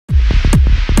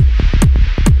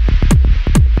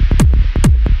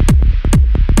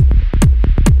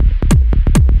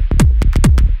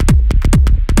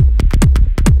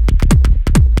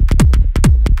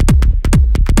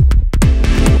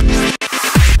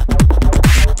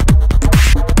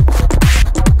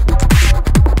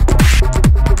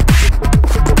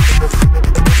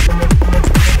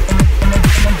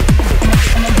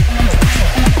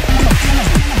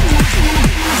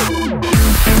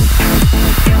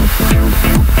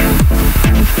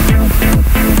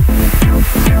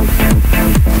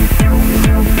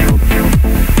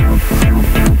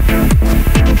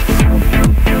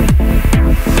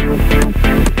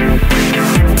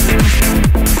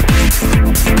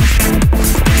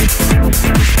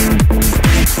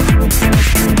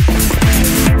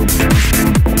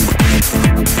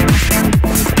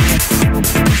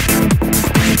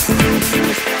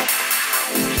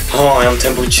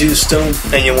tempo Giusto,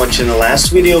 and you're watching the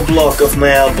last video blog of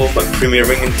my album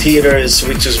premiering in theaters,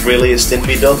 which was released in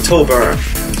mid-October.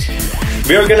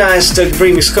 We organized a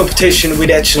remix competition with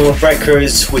Echelon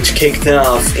Records, which kicked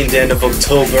off in the end of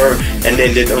October and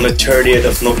ended on the 30th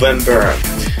of November.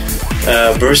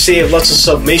 We received lots of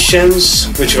submissions,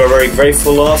 which we're very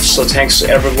grateful of, so thanks to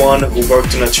everyone who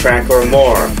worked on a track or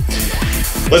more.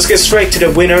 Let's get straight to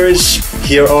the winners.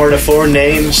 Here are the 4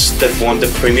 names that won the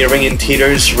Premiering in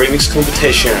Theaters remix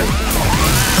competition.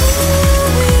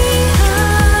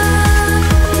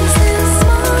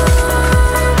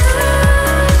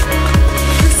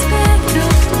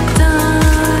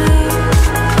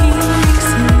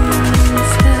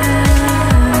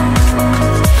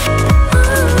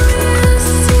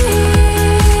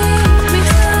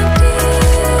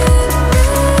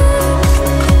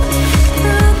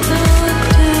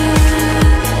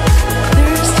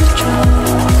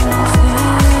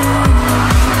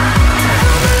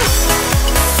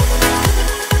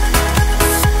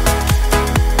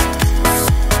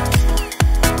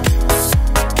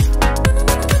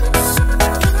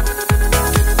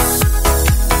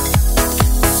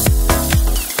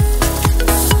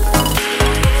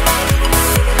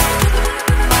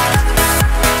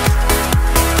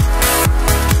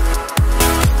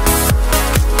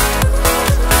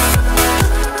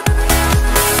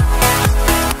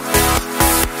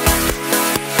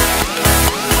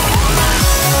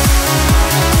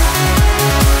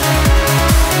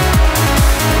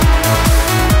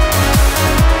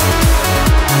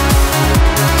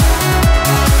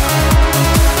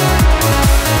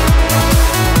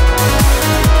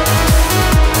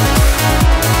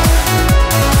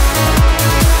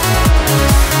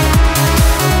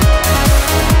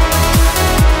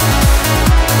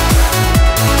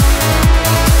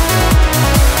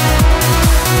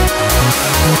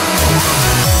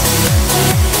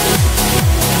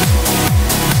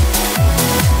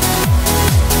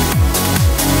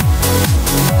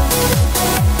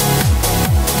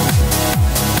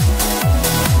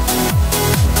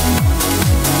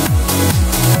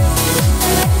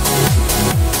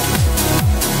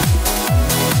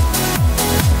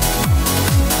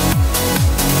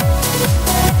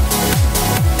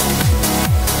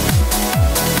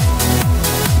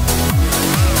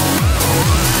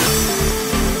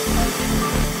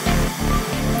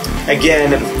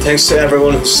 Again, thanks to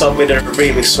everyone who submitted a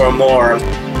remix or more.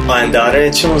 And the other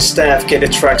Echelon staff gave the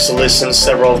tracks a listen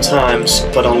several times,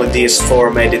 but only these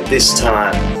 4 made it this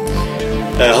time.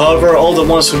 However, all the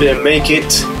ones who didn't make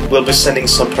it will be sending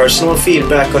some personal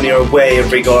feedback on your way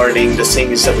regarding the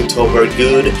things that we thought were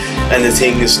good and the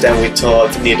things that we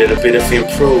thought needed a bit of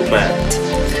improvement.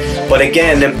 But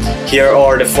again, here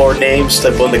are the 4 names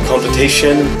that won the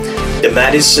competition. The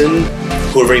Madison,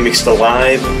 who remixed the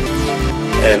live,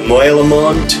 Moe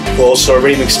Lamont, who also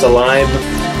remixed the live,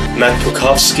 Matt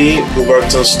Pukowski, who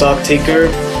worked on Stock Ticker,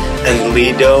 and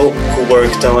Lido, who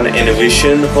worked on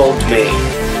Innovation Hold Me.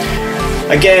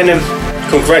 Again,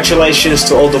 congratulations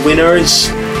to all the winners,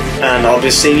 and I'll be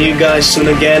seeing you guys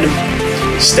soon again.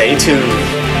 Stay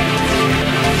tuned.